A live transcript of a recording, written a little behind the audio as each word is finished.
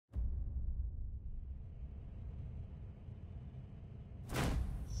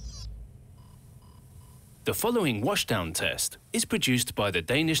The following washdown test is produced by the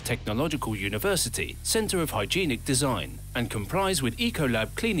Danish Technological University Centre of Hygienic Design and complies with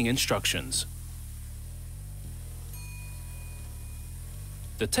Ecolab cleaning instructions.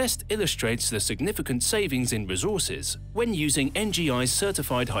 The test illustrates the significant savings in resources when using NGI's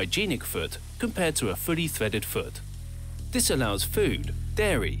certified hygienic foot compared to a fully threaded foot. This allows food,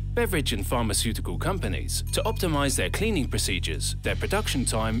 dairy, beverage and pharmaceutical companies to optimize their cleaning procedures, their production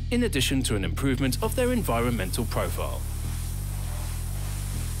time, in addition to an improvement of their environmental profile.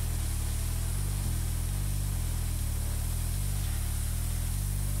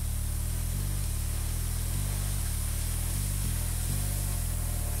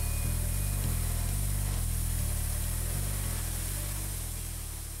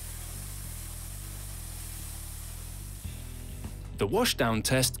 The washdown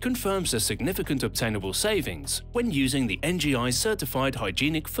test confirms a significant obtainable savings when using the NGI certified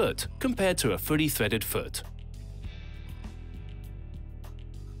hygienic foot compared to a fully threaded foot.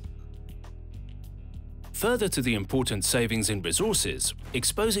 Further to the important savings in resources,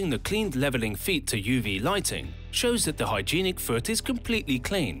 exposing the cleaned leveling feet to UV lighting shows that the hygienic foot is completely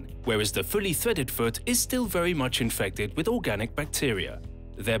clean, whereas the fully threaded foot is still very much infected with organic bacteria,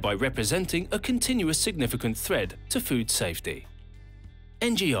 thereby representing a continuous significant threat to food safety.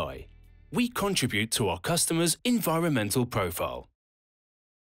 NGI. We contribute to our customers' environmental profile.